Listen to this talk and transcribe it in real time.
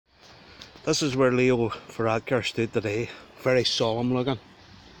This is where Leo Varadkar stood today, very solemn looking.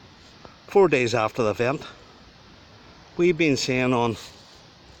 4 days after the event. We've been saying on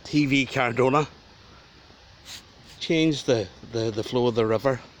TV Carndonagh, change the flow of the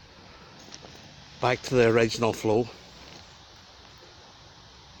river back to the original flow.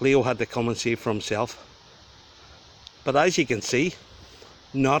 Leo had to come and see for himself. But as you can see,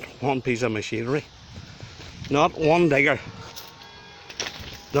 not one piece of machinery, not one digger,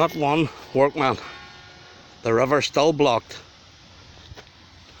 not one workman. The river's still blocked.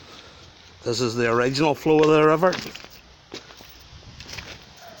 This is the original flow of the river.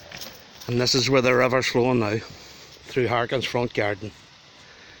 And this is where the river's flowing now, through Harkin's front garden.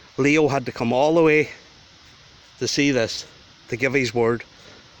 Leo had to come all the way to see this, to give his word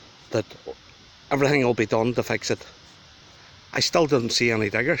that everything will be done to fix it. I still didn't see any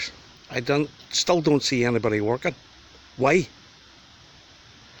diggers. Still don't see anybody working. Why?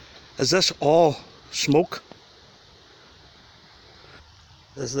 Is this all smoke?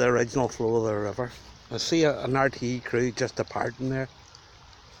 This is the original flow of the river. I see an RT crew just departing there.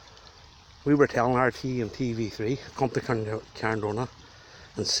 We were telling RT and TV3, come to Carndonagh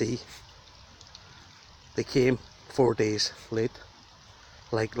and see. They came 4 days late.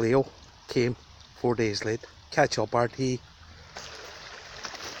 Like Leo came 4 days late. Catch up, RT.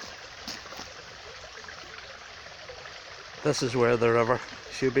 This is where the river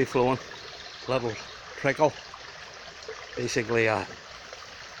should be flowing. Little trickle. Basically a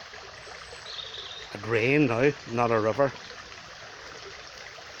drain now, not a river.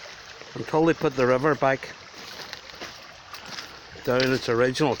 Until they put the river back down its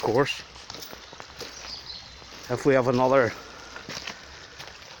original course. If we have another,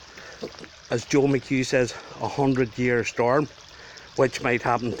 as Joe McHugh says, 100-year storm, which might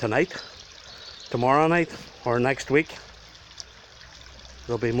happen tonight, tomorrow night, or next week,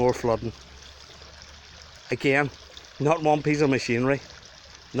 there'll be more flooding. Again, not one piece of machinery,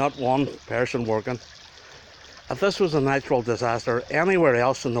 not one person working. If this was a natural disaster anywhere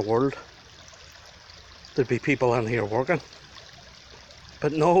else in the world, there'd be people in here working.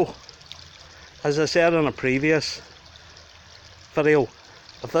 But no, as I said in a previous video,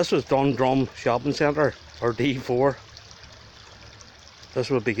 if this was Dundrum Shopping Centre or D4, this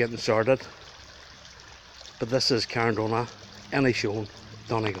would be getting sorted. But this is Carndonagh, Inishowen,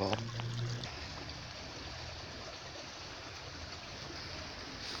 Donegal.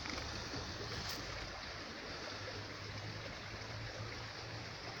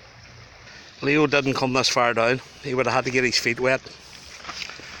 Leo didn't come this far down. He would have had to get his feet wet.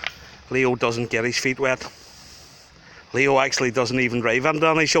 Leo doesn't get his feet wet. Leo actually doesn't even drive into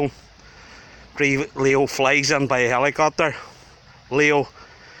Inishowen. Leo flies in by helicopter. Leo,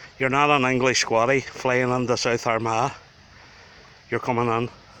 you're not an English squatty flying into South Armagh. You're coming in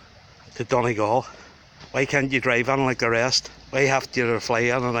to Donegal. Why can't you drive in like the rest? Why have you to fly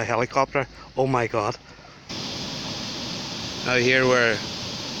in a helicopter? Oh my God. Now here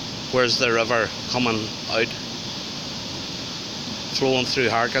where's the river coming out, flowing through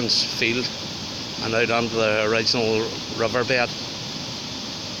Harkin's field and out onto the original riverbed.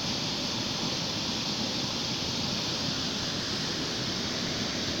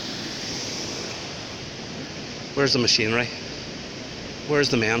 Where's the machinery? Where's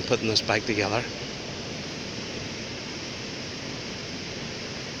the men putting this back together?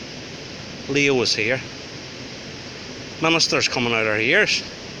 Leo was here. Ministers coming out our ears.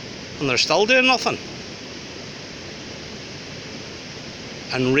 And they're still doing nothing.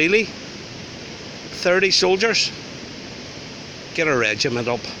 And really, 30 soldiers? Get a regiment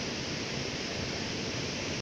up.